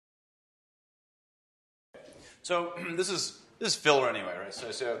So this is filler anyway, right?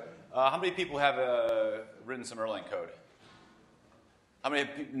 So how many people have written some Erlang code? How many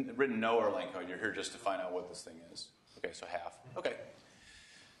have written no Erlang code? You're here just to find out what this thing is. Okay, so half. Okay.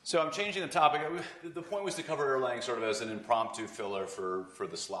 So I'm changing the topic. The point was to cover Erlang sort of as an impromptu filler for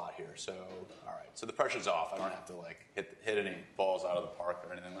the slot here. So, all right. So the pressure's off. I don't have to like hit any balls out of the park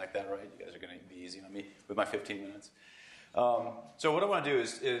or anything like that, right? You guys are going to be easy on me with my 15 minutes. So what I want to do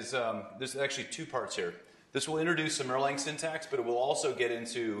is there's actually two parts here. This will introduce some Erlang syntax, but it will also get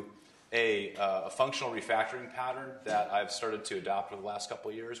into a functional refactoring pattern that I've started to adopt over the last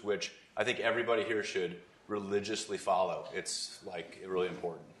couple of years, which I think everybody here should religiously follow. It's like really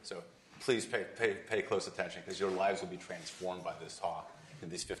important. So please pay close attention because your lives will be transformed by this talk in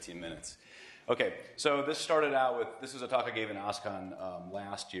these 15 minutes. Okay, so this started out with, this was a talk I gave in OSCON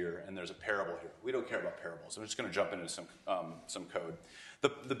last year, and there's a parable here. We don't care about parables. I'm just going to jump into some code.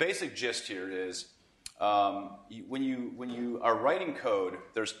 The basic gist here is when you are writing code,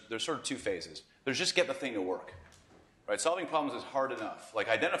 there's sort of two phases. There's just get the thing to work. Right? Solving problems is hard enough. Like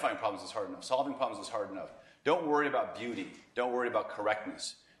identifying problems is hard enough. Solving problems is hard enough. Don't worry about beauty. Don't worry about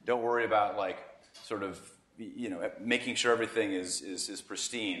correctness. Don't worry about like sort of making sure everything is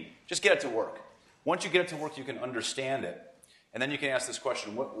pristine. Just get it to work. Once you get it to work, you can understand it, and then you can ask this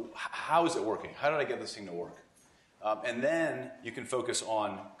question: how is it working? How did I get this thing to work? And then you can focus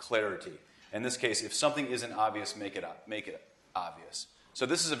on clarity. In this case, if something isn't obvious, make it obvious. So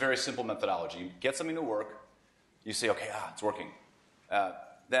this is a very simple methodology. You get something to work. You say, okay, it's working.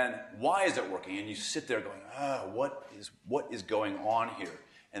 Then, why is it working? And you sit there going, what is going on here?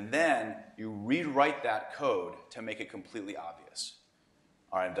 And then you rewrite that code to make it completely obvious.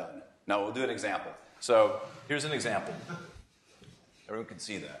 All right, I'm done. Now we'll do an example. So here's an example. Everyone can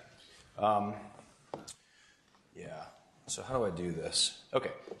see that. Yeah. So how do I do this?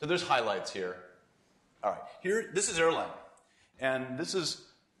 Okay. So there's highlights here. All right. Here, this is Erlang, and this is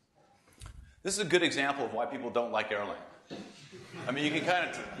a good example of why people don't like Erlang. I mean, you can kind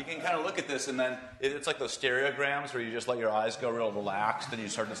of look at this, and then it's like those stereograms where you just let your eyes go real relaxed, and you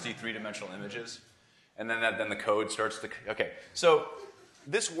start to see three-dimensional images, and then the code starts to. Okay, so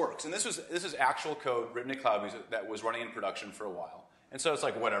this works, and this is actual code written in CloudBees that was running in production for a while, and so it's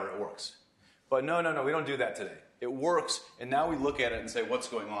like whatever, it works. But no, we don't do that today. It works, and now we look at it and say, what's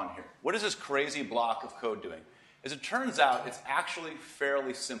going on here? What is this crazy block of code doing? As it turns out, it's actually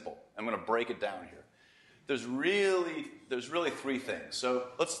fairly simple. I'm going to break it down here. There's really three things. So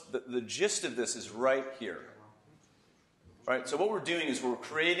the gist of this is right here. Right? So what we're doing is we're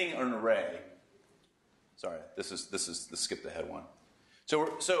creating an array. Sorry, this skipped ahead one.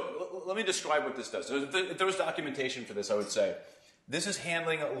 So let me describe what this does. So if there was documentation for this, I would say this is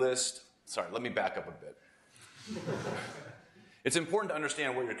handling a list. Sorry, let me back up a bit. It's important to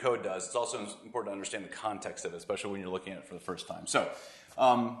understand what your code does. It's also important to understand the context of it, especially when you're looking at it for the first time. So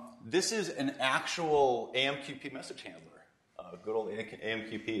this is an actual AMQP message handler. Good old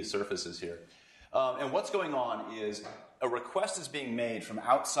AMQP surfaces here. And what's going on is a request is being made from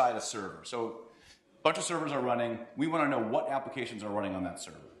outside a server. So a bunch of servers are running. We want to know what applications are running on that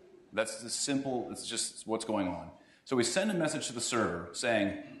server. That's just simple. It's just what's going on. So we send a message to the server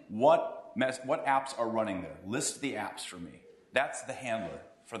saying, what apps are running there? List the apps for me. That's the handler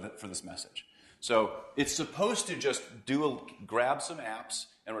for this message. So it's supposed to just grab some apps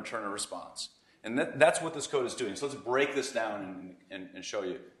and return a response. And that's what this code is doing. So let's break this down and show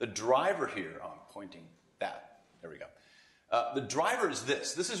you. The driver here, I'm pointing that. There we go. The driver is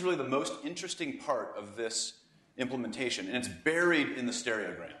this. This is really the most interesting part of this implementation, and it's buried in the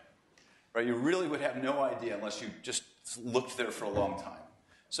stereogram. Right? You really would have no idea unless you just looked there for a long time.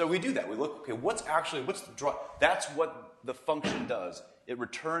 So we do that. We look, okay, what's the driver? That's what the function does. It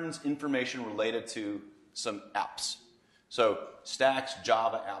returns information related to some apps. So stacks,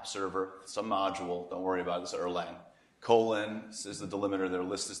 Java app server, some module, don't worry about it, it's Erlang. Colon is the delimiter there,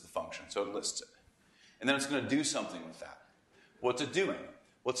 list is the function. So it lists it. And then it's going to do something with that. What's it doing?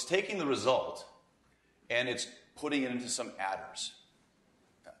 Well, it's taking the result and it's putting it into some adders.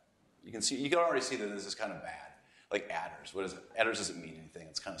 You can already see that this is kind of bad. Like adders. What is it? Adders doesn't mean anything.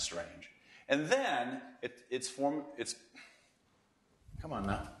 It's kind of strange. And then come on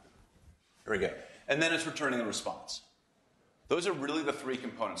now. Here we go. And then it's returning a response. Those are really the three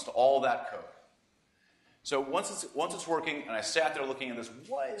components to all that code. So once it's working, and I sat there looking at this,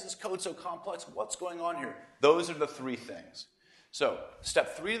 why is this code so complex? What's going on here? Those are the three things. So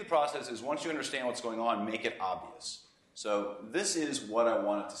step 3 of the process is once you understand what's going on, make it obvious. So this is what I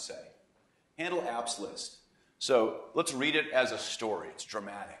wanted to say. Handle apps list. So let's read it as a story. It's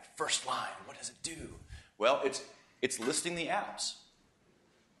dramatic. First line, what does it do? Well, it's listing the apps.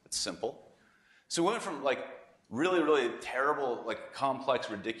 It's simple. So we went from like really, really terrible, like complex,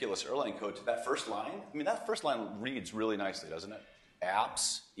 ridiculous Erlang code to that first line. I mean, that first line reads really nicely, doesn't it?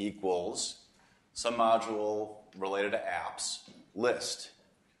 Apps equals some module related to apps list.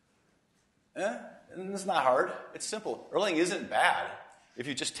 And it's not hard. It's simple. Erlang isn't bad if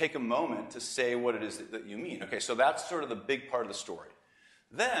you just take a moment to say what it is that you mean. Okay, so that's sort of the big part of the story.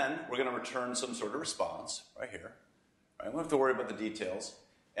 Then we're going to return some sort of response right here. Right? We don't have to worry about the details.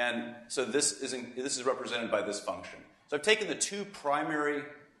 And so this is represented by this function. So I've taken the two primary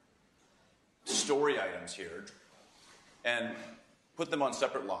story items here and put them on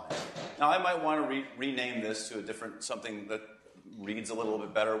separate lines. Now I might want to rename this to a different something that reads a little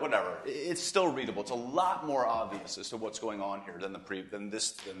bit better, whatever. It's still readable. It's a lot more obvious as to what's going on here than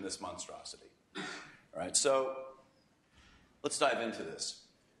this monstrosity. All right, so let's dive into this.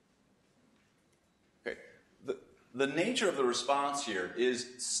 Okay, the nature of the response here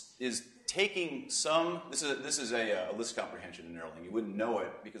is taking some. This is a list comprehension in Erlang. You wouldn't know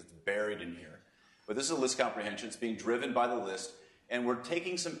it because it's buried in here, but this is a list comprehension. It's being driven by the list, and we're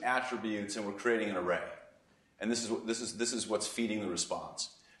taking some attributes and we're creating an array. And this is what's feeding the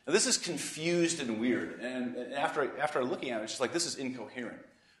response. Now this is confused and weird. And after looking at it, it's just like this is incoherent.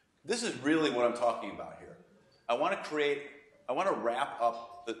 This is really what I'm talking about here. I want to wrap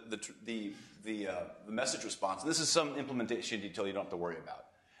up the message response. This is some implementation detail you don't have to worry about.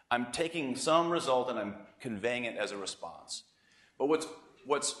 I'm taking some result and I'm conveying it as a response. But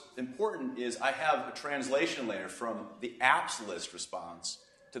what's important is I have a translation layer from the apps list response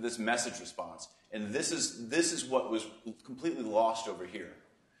to this message response. And this is what was completely lost over here.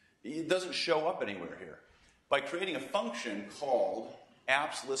 It doesn't show up anywhere here. By creating a function called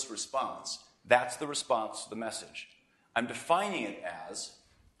apps list response, that's the response to the message. I'm defining it as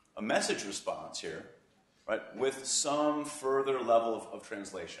a message response here, right, with some further level of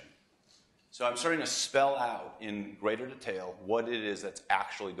translation. So I'm starting to spell out in greater detail what it is that's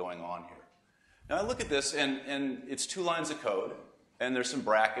actually going on here. Now I look at this, and it's 2 lines of code. And there's some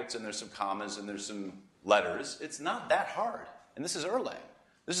brackets, and there's some commas, and there's some letters. It's not that hard. And this is Erlang.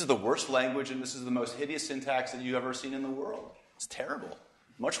 This is the worst language, and this is the most hideous syntax that you've ever seen in the world. It's terrible.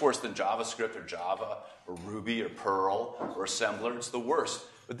 Much worse than JavaScript or Java or Ruby or Perl or Assembler. It's the worst.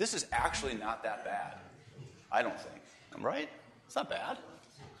 But this is actually not that bad, I don't think. I'm right? It's not bad.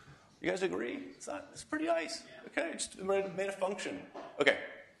 You guys agree? It's pretty nice. Okay, just made a function. Okay,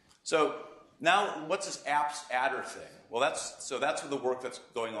 so now what's this apps adder thing? Well, that's the work that's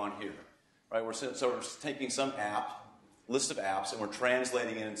going on here, right? We're taking some list of apps, and we're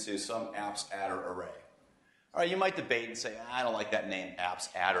translating it into some apps adder array. All right, you might debate and say, I don't like that name, apps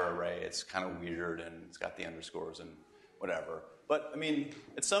adder array. It's kind of weird, and it's got the underscores and whatever. But, I mean,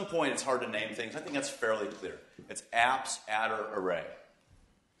 at some point, it's hard to name things. I think that's fairly clear. It's apps adder array.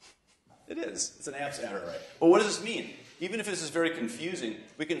 It is. It's an apps adder array. Well, what does this mean? Even if this is very confusing,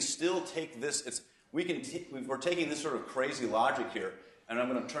 we can still take this. We're taking this sort of crazy logic here, and I'm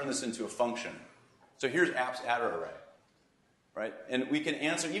going to turn this into a function. So here's apps adder array, right? And we can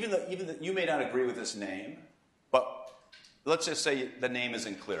answer, even though you may not agree with this name, but let's just say the name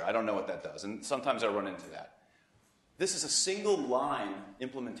isn't clear. I don't know what that does, and sometimes I run into that. This is a single line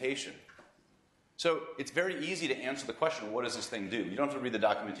implementation. So it's very easy to answer the question, what does this thing do? You don't have to read the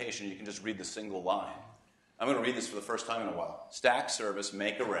documentation. You can just read the single line. I'm going to read this for the first time in a while. Stack service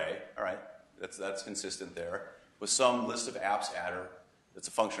make array, all right? That's consistent there, with some list of apps adder that's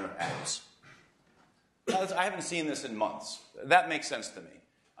a function of apps. Now, I haven't seen this in months. That makes sense to me.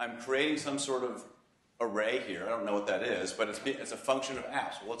 I'm creating some sort of array here. I don't know what that is, but it's a function of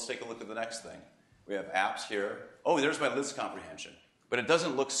apps. Well, let's take a look at the next thing. We have apps here. Oh, there's my list comprehension. But it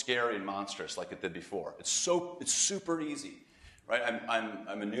doesn't look scary and monstrous like it did before. It's super easy, right?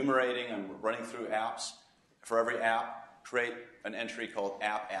 I'm enumerating. I'm running through apps. For every app, create an entry called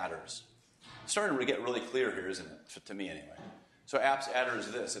app adders. It's starting to get really clear here, isn't it? To me, anyway. So apps adder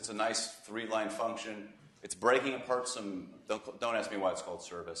is this. It's a nice 3-line function. It's breaking apart some. Don't ask me why it's called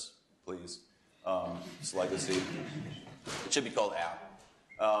service, please. It's legacy. It should be called app.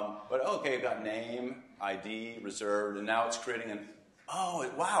 But okay, I've got name, ID, reserved, and now it's creating an. Oh,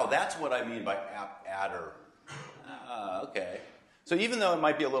 wow, that's what I mean by app adder. Okay. So even though it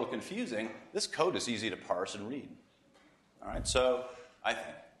might be a little confusing, this code is easy to parse and read. All right, so I think.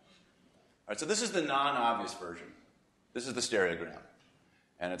 All right, so this is the non-obvious version. This is the stereogram.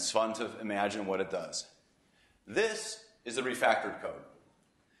 And it's fun to imagine what it does. This is the refactored code.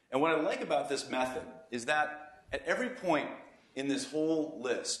 And what I like about this method is that at every point in this whole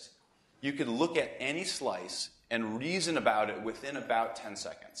list, you can look at any slice and reason about it within about 10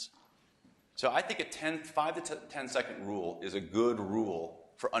 seconds. So I think a 5 to 10 second rule is a good rule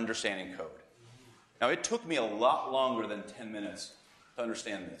for understanding code. Now, it took me a lot longer than 10 minutes to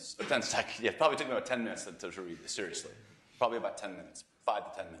understand this. But 10 seconds. Yeah, it probably took me about 10 minutes to read this, seriously. Probably about 10 minutes,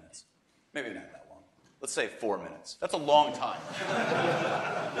 5 to 10 minutes. Maybe not that long. Let's say 4 minutes. That's a long time.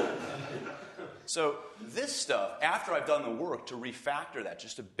 So this stuff, after I've done the work to refactor that,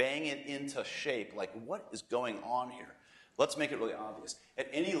 just to bang it into shape, like what is going on here? Let's make it really obvious. At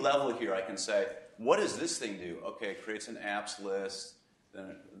any level here, I can say, what does this thing do? Okay, it creates an apps list.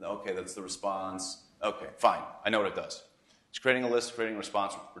 Then, okay, that's the response. Okay, fine. I know what it does. It's creating a list, creating a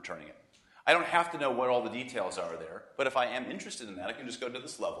response, returning it. I don't have to know what all the details are there, but if I am interested in that, I can just go to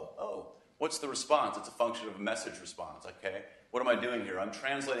this level. Oh, what's the response? It's a function of a message response. Okay, what am I doing here? I'm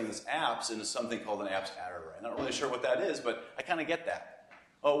translating this apps into something called an apps adder. I'm not really sure what that is, but I kind of get that.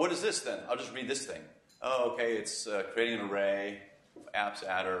 Oh, what is this then? I'll just read this thing. Oh, okay, it's creating an array, apps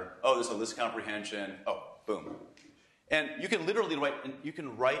adder. Oh, there's a list comprehension. Oh, boom. And you can literally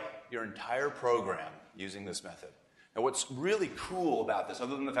write your entire program using this method. Now, what's really cool about this,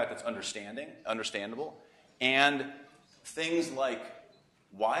 other than the fact that it's understandable, and things like,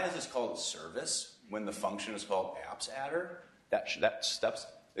 why is this called service when the function is called apps adder? That steps.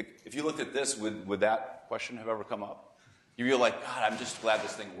 If you looked at this, would that question have ever come up? You'd be like, God, I'm just glad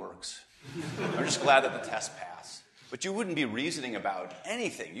this thing works. I'm just glad that the test passed. But you wouldn't be reasoning about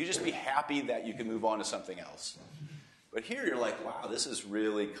anything. You'd just be happy that you can move on to something else. But here you're like, wow, this is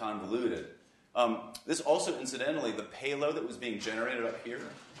really convoluted. This also, incidentally, the payload that was being generated up here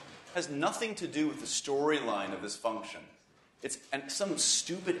has nothing to do with the storyline of this function. It's some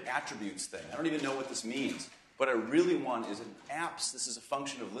stupid attributes thing. I don't even know what this means. What I really want is an apps. This is a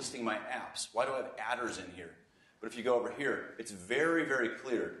function of listing my apps. Why do I have adders in here? But if you go over here, it's very, very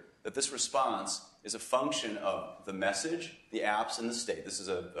clear that this response is a function of the message, the apps, and the state. This is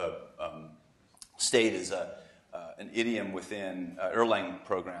state is an idiom within Erlang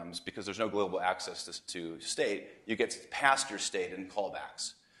programs because there's no global access to state. You get past your state and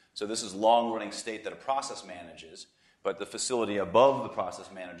callbacks. So this is long-running state that a process manages, but the facility above the process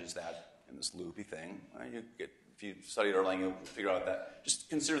manages that in this loopy thing. If you studied Erlang, you'll figure out that. Just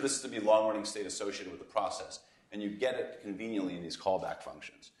consider this to be long-running state associated with the process, and you get it conveniently in these callback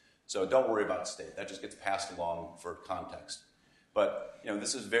functions. So don't worry about state. That just gets passed along for context. But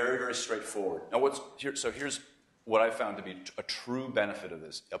this is very, very straightforward. Now, here's what I found to be a true benefit of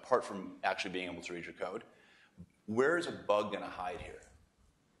this, apart from actually being able to read your code. Where is a bug going to hide here?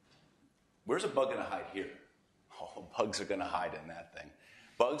 Where's a bug going to hide here? Oh, bugs are going to hide in that thing.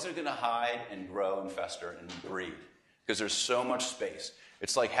 Bugs are going to hide and grow and fester and breed because there's so much space.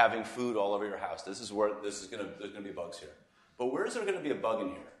 It's like having food all over your house. There's going to be bugs here. But where is there going to be a bug in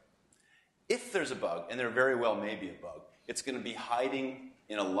here? If there's a bug, and there very well may be a bug, it's going to be hiding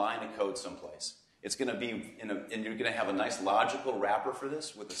in a line of code someplace. It's going to be and you're going to have a nice logical wrapper for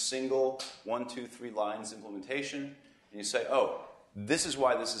this with a single 1, 2, 3 lines implementation. And you say, oh, this is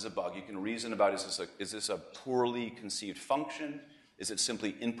why this is a bug. You can reason about, is this a poorly conceived function? Is it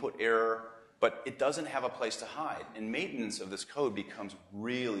simply input error? But it doesn't have a place to hide. And maintenance of this code becomes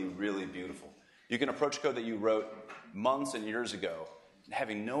really, really beautiful. You can approach code that you wrote months and years ago,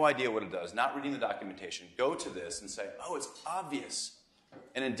 having no idea what it does, not reading the documentation, go to this and say, oh, it's obvious.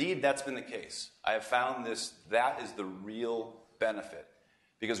 And indeed, that's been the case. I have found that is the real benefit.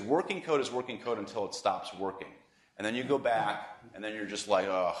 Because working code is working code until it stops working. And then you go back, and then you're just like,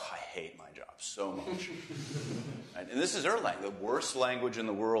 oh, I hate my job so much. Right? And this is Erlang, the worst language in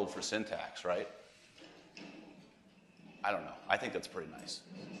the world for syntax, right? I don't know. I think that's pretty nice.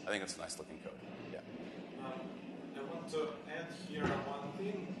 I think it's a nice looking code. Yeah. I want to add here one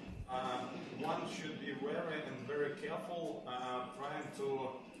thing. One should be wary and very careful trying to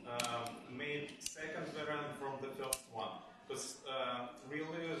make second variant from the first one. Because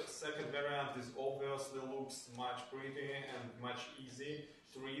really, second variant is obviously looks much prettier and much easy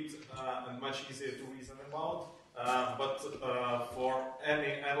to read and much easier to reason about. But for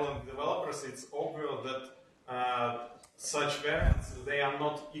any Erlang developers, it's obvious that such variants, they are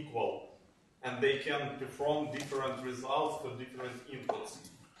not equal. And they can perform different results for different inputs.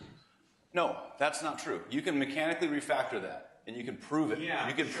 No, that's not true. You can mechanically refactor that, and you can prove it. Yeah,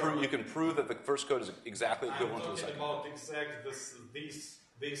 you can prove that the first code is exactly equivalent to the second. I'm talking about exact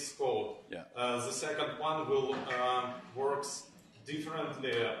this code. Yeah. The second one will works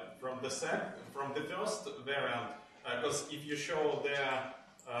differently from the first variant because if you show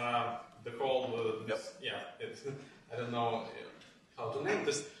the whole I don't know how to name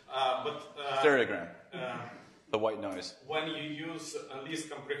this, but stereogram. The white noise. When you use list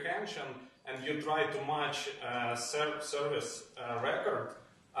comprehension and you try to match service record,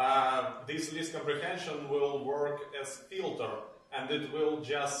 this list comprehension will work as filter and it will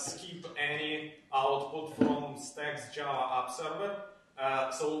just skip any output from Stack's Java app server.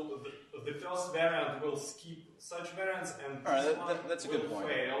 So the first variant will skip such variants, and that's a good point.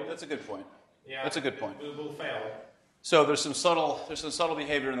 Fail. That's a good point. Yeah, that's a good point. It will fail. So there's some subtle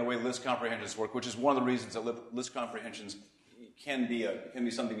behavior in the way list comprehensions work, which is one of the reasons that list comprehensions can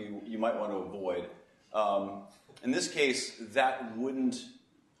be something you might want to avoid. In this case, that wouldn't.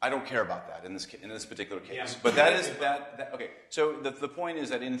 I don't care about that in this particular case. Yeah. But that is that. Okay. So the point is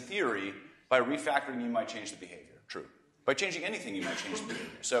that in theory, by refactoring, you might change the behavior. True. By changing anything, you might change the behavior.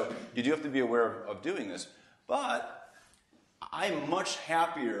 So you do have to be aware of doing this. But I'm much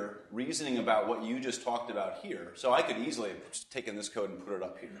happier reasoning about what you just talked about here. So I could easily have taken this code and put it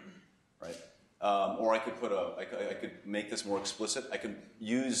up here, right? Or I could make this more explicit. I could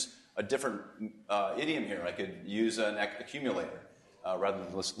use a different idiom here. I could use an accumulator rather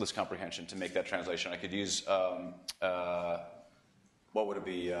than list comprehension to make that translation. I could use what would it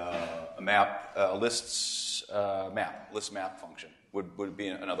be? A list map function would be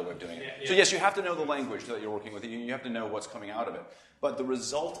another way of doing it. Yeah. So yes, you have to know the language that you're working with. You have to know what's coming out of it. But the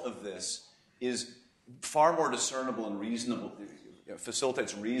result of this is far more discernible and reasonable.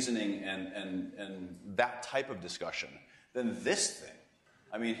 Facilitates reasoning and that type of discussion than this thing.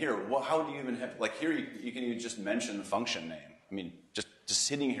 I mean, here, how do you even have, like here you can just mention the function name. I mean, just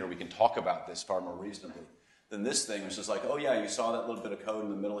sitting here, we can talk about this far more reasonably than this thing, which is like, oh yeah, you saw that little bit of code in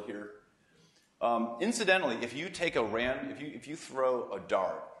the middle here. Incidentally, if you take if you throw a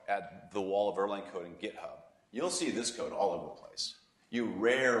dart at the wall of Erlang code in GitHub, you'll see this code all over the place. You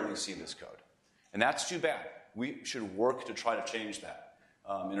rarely see this code. And that's too bad. We should work to try to change that.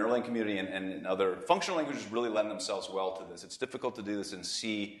 In Erlang community and in other functional languages really lend themselves well to this. It's difficult to do this in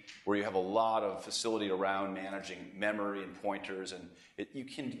C, where you have a lot of facility around managing memory and pointers, and you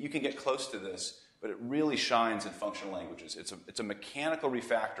can get close to this, but it really shines in functional languages. It's a mechanical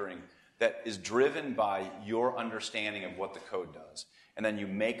refactoring that is driven by your understanding of what the code does, and then you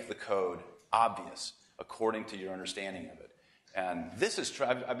make the code obvious according to your understanding of it. And this is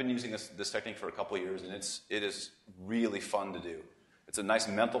I've been using this technique for a couple of years, and it is really fun to do. It's a nice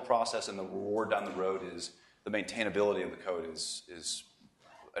mental process, and the reward down the road is the maintainability of the code is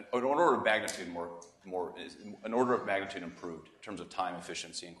an order of magnitude an order of magnitude improved in terms of time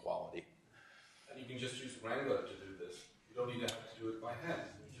efficiency and quality. And you can just use Wrangler to do this. You don't even have to do it by hand.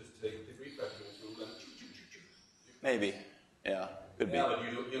 You just take the refactoring tool and maybe, yeah, could be. Yeah,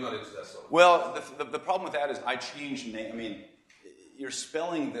 but you're not into that sort of Well, the problem with that is I changed name. I mean, you're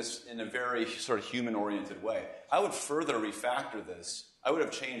spelling this in a very sort of human-oriented way. I would further refactor this. I would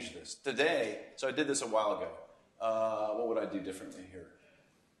have changed this. Today, so I did this a while ago. What would I do differently here?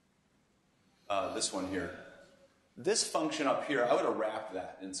 This one here. This function up here, I would have wrapped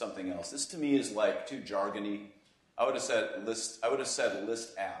that in something else. This to me is like too jargony. I would have said list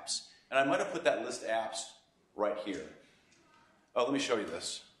apps. And I might have put that list apps right here. Oh, let me show you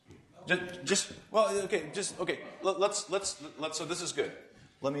this. Okay. Let's. So this is good.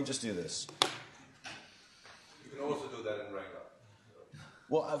 Let me just do this. You can also do that in Wrangler.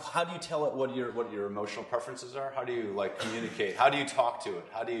 Well, how do you tell it what your emotional preferences are? How do you communicate? How do you talk to it?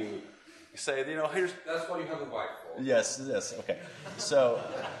 How do you say here's? That's what you have a white for. Yes. Okay. So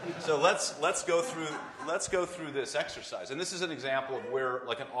let's go through this exercise, and this is an example of where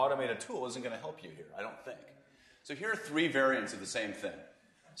an automated tool isn't going to help you here. I don't think. So here are 3 variants of the same thing.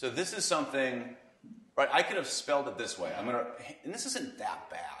 So this is something, right? I could have spelled it this way. And this isn't that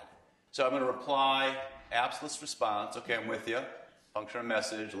bad. So I'm going to reply apps list response. Okay, I'm with you. Function of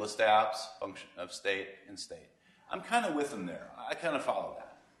message, list apps, function of state, and state. I'm kind of with them there. I kind of follow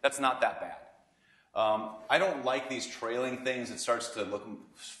that. That's not that bad. I don't like these trailing things. It starts to look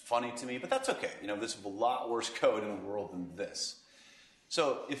funny to me, but that's okay. There's a lot worse code in the world than this.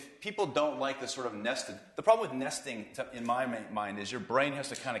 So if people don't like this sort of nested, the problem with nesting, in my mind, is your brain has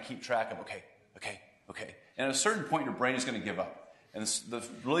to kind of keep track of, okay. And at a certain point, your brain is going to give up. And the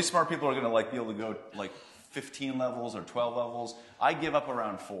really smart people are going to be able to go 15 levels or 12 levels. I give up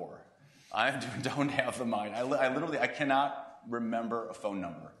around 4. I don't have the mind. I cannot remember a phone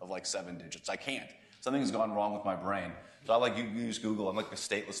number of 7 digits. I can't. Something's gone wrong with my brain. So I use Google. I'm like a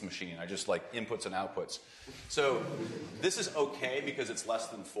stateless machine. I just inputs and outputs. So this is okay because it's less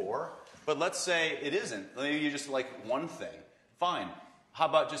than 4. But let's say it isn't. Maybe you just one thing. Fine. How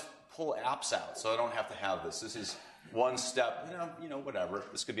about just pull apps out so I don't have to have this? This is one step. Whatever.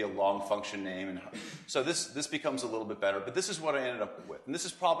 This could be a long function name. And so this becomes a little bit better. But this is what I ended up with. And this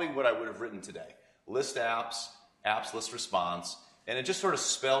is probably what I would have written today. List apps, apps list response. And it just sort of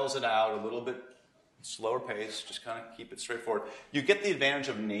spells it out a little bit slower pace, just kind of keep it straightforward. You get the advantage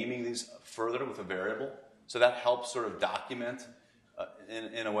of naming these further with a variable, so that helps sort of document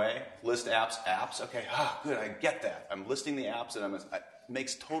in a way. List apps. Okay, good, I get that. I'm listing the apps, and it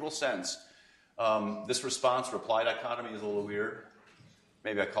makes total sense. This reply dichotomy is a little weird.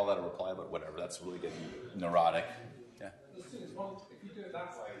 Maybe I call that a reply, but whatever. That's really getting neurotic. Yeah. The thing is, if you do it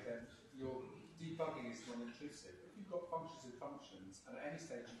that way, then your debugging is non-intrusive. If you've got functions, and at any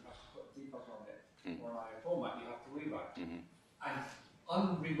stage you have to put a debug on it, or an IO format, you have to rewrite.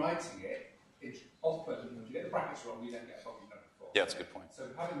 And rewriting it, it's often, if you get the brackets wrong, you don't get a function before. Yeah, that's a good point. So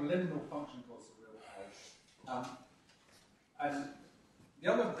having liminal function calls are real help. And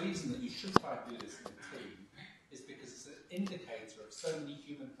the other reason that you should try to do this in a team is because it's an indicator of so many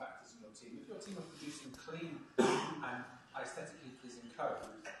human factors in your team. If your team are producing clean and aesthetically pleasing code,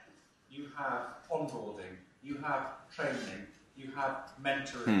 you have onboarding, you have training, you have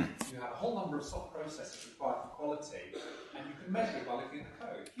mentoring, you have a whole number of soft processes required for quality, and you can measure it by looking at the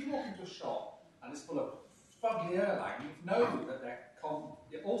code. If you walk into a shop and it's full of fugly Erlang, you know that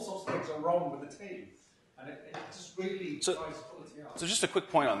all sorts of things are wrong with the team. And it just really drives quality up. So just a quick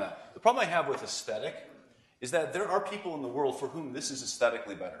point on that. The problem I have with aesthetic is that there are people in the world for whom this is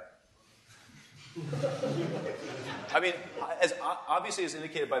aesthetically better. I mean, as obviously as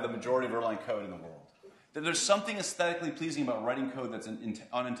indicated by the majority of Erlang code in the world, that there's something aesthetically pleasing about writing code that's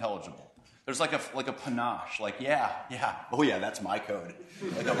unintelligible. There's like a panache, like, oh yeah, that's my code.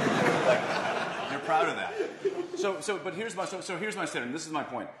 Like you're proud of that. But here's my standard, and this is my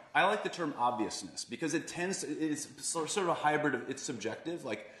point. I like the term obviousness, because it's sort of a hybrid of, it's subjective,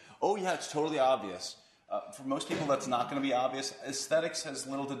 like, oh yeah, it's totally obvious. For most people, that's not going to be obvious. Aesthetics has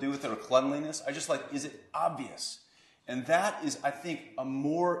little to do with it, or cleanliness. I just like, is it obvious? And that is, I think,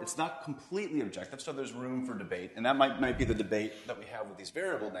 it's not completely objective, so there's room for debate. And that might be the debate that we have with these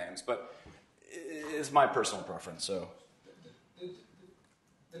variable names, but it's my personal preference. So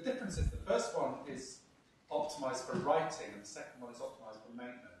the difference is the first one is optimized for writing, and the second one is optimized for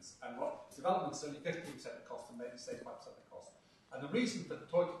maintenance. And development is only 15% of the cost, and maintenance 75% of the cost. And the reason for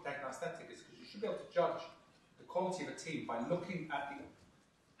taking aesthetic is because you should be able to judge the quality of a team by looking at the.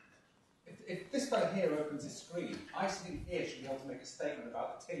 If this fellow here opens his screen, I sitting here should be able to make a statement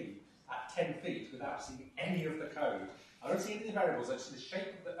about the team at 10 feet without seeing any of the code. I don't see any of the variables, I see the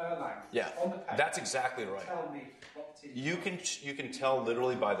shape of the Erlang on the page. That's exactly right. Tell me what team. You can tell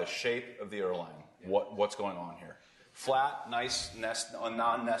literally by the shape of the Erlang what's going on here. Flat, nice,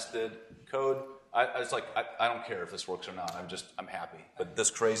 non-nested code. I don't care if this works or not. I'm happy. But this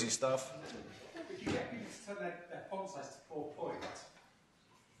crazy stuff. If you get people to turn their font size to 4 point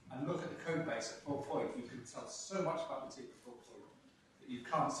and look at the code base at 4 point, you can tell so much about the team at 4 point that you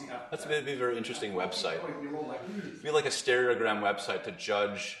can't see how. That's be a very interesting website. You're all like, it'd be like a stereogram website to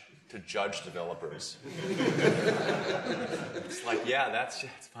judge developers. It's like, that's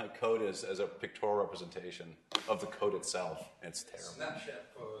my code as a pictorial representation of the code itself. It's terrible.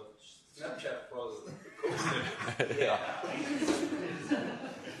 Snapchat for the Yeah.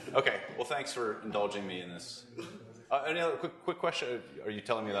 Okay. Well, thanks for indulging me in this. Any other quick question? Are you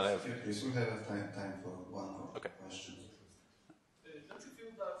telling me that I have? We still have time for one more question. Don't you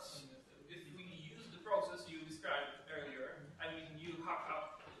feel that if we use the process you described earlier, I mean, you hack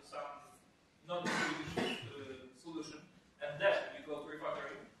up some non-distributed solution, and then you go to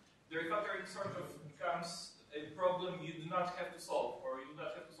refactoring, the refactoring sort of becomes a problem you do not have to solve, or you do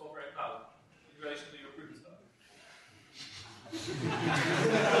not have to solve right now in relation to your previous stuff.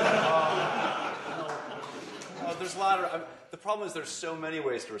 There's a lot of. The problem is there's so many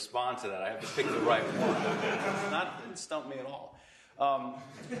ways to respond to that. I have to pick the right one. It didn't stump me at all.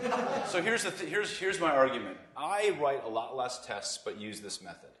 So here's my argument. I write a lot less tests, but use this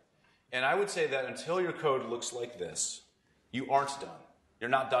method. And I would say that until your code looks like this, you aren't done. You're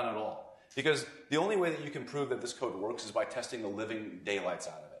not done at all. Because the only way that you can prove that this code works is by testing the living daylights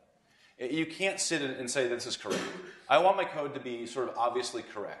out of it. You can't sit and say this is correct. I want my code to be sort of obviously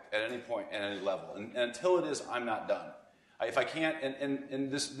correct at any point and at any level. And until it is, I'm not done. If I can't,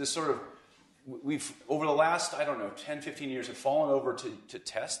 and this sort of, we've, over the last, 10, 15 years, have fallen over to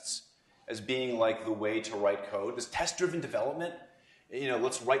tests as being like the way to write code. This test-driven development,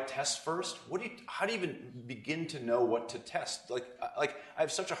 let's write tests first. How do you even begin to know what to test? Like I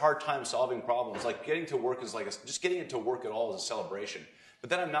have such a hard time solving problems. Like getting to work is just getting it to work at all is a celebration. But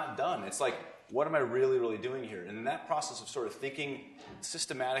then I'm not done. It's like, what am I really, really doing here? And in that process of sort of thinking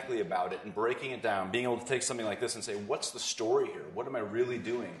systematically about it and breaking it down, being able to take something like this and say, what's the story here? What am I really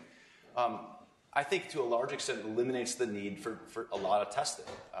doing? I think to a large extent it eliminates the need for a lot of testing.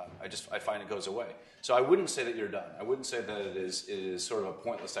 I find it goes away. So I wouldn't say that you're done. I wouldn't say that it is sort of a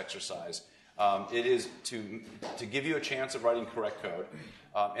pointless exercise. It is to give you a chance of writing correct code,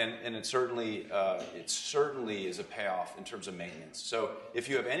 and it certainly is a payoff in terms of maintenance. So if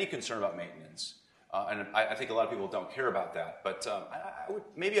you have any concern about maintenance, and I think a lot of people don't care about that, but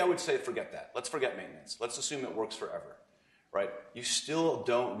I would say forget that. Let's forget maintenance. Let's assume it works forever, right? You still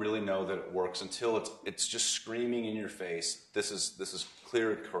don't really know that it works until it's just screaming in your face. This is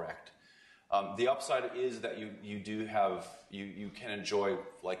clear and correct. The upside is that you can enjoy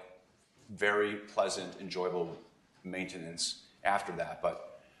like very pleasant, enjoyable maintenance after that.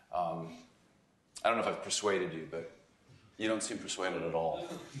 But I don't know if I've persuaded you, but you don't seem persuaded at all.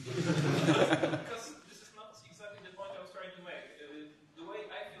 Because this is not exactly the point I was trying to make. The way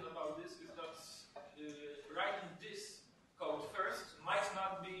I feel about this is that writing this code first might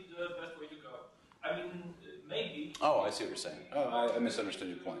not be the best way to go. I mean, maybe... Oh, I see what you're saying. Oh, I misunderstood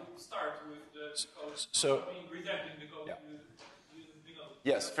your point. Start with the code, so, revamping the code. Yeah. You know.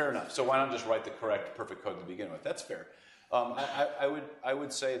 Yes, fair enough. So why not just write the correct, perfect code to begin with? That's fair. I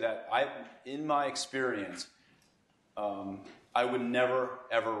would say that in my experience, I would never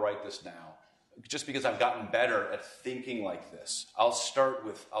ever write this now, just because I've gotten better at thinking like this. I'll start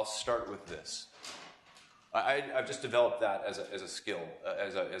with this. I've just developed that as a skill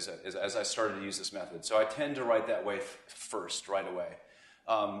as I started to use this method. So I tend to write that way first, right away.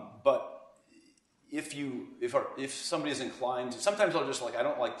 But if somebody is inclined, sometimes I'll just I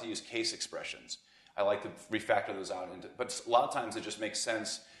don't like to use case expressions. I like to refactor those out but a lot of times it just makes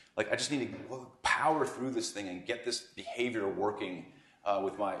sense. Like I just need to power through this thing and get this behavior working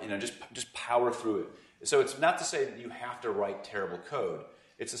with my, just power through it. So it's not to say that you have to write terrible code.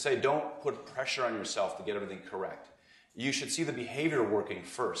 It's to say don't put pressure on yourself to get everything correct. You should see the behavior working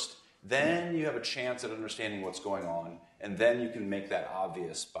first. Then you have a chance at understanding what's going on, and then you can make that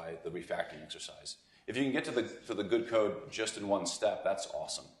obvious by the refactoring exercise. If you can get to the good code just in one step, that's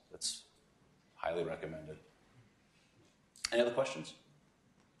awesome. That's highly recommended. Any other questions?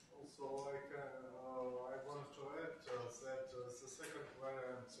 Also, I wanted to add that the second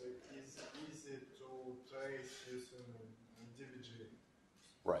variant is easy to trace using DBG.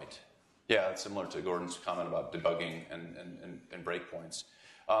 Right. Yeah, it's similar to Gordon's comment about debugging and breakpoints.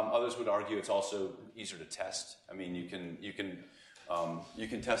 Others would argue it's also easier to test. I mean, you can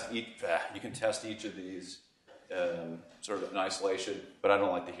test each of these sort of in isolation, but I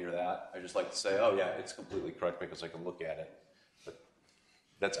don't like to hear that. I just like to say, oh yeah, it's completely correct because I can look at it.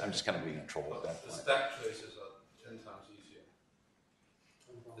 But I'm just kind of being a troll at that point. The stack traces are 10 times easier.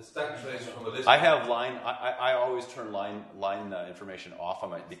 The stack trace from a list. I have line. I always turn line information off on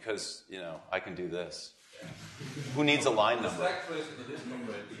my because I can do this. Who needs a line number? The stack trace in the list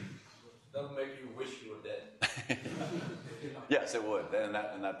comprehension doesn't make you wish you were dead. Yes, it would. In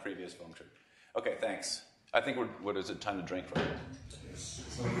that previous function. Okay, thanks. I think what is it? Time to drink, right? Yes.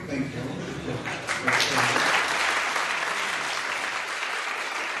 So thank you.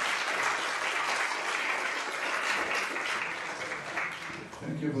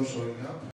 Thank you for showing up.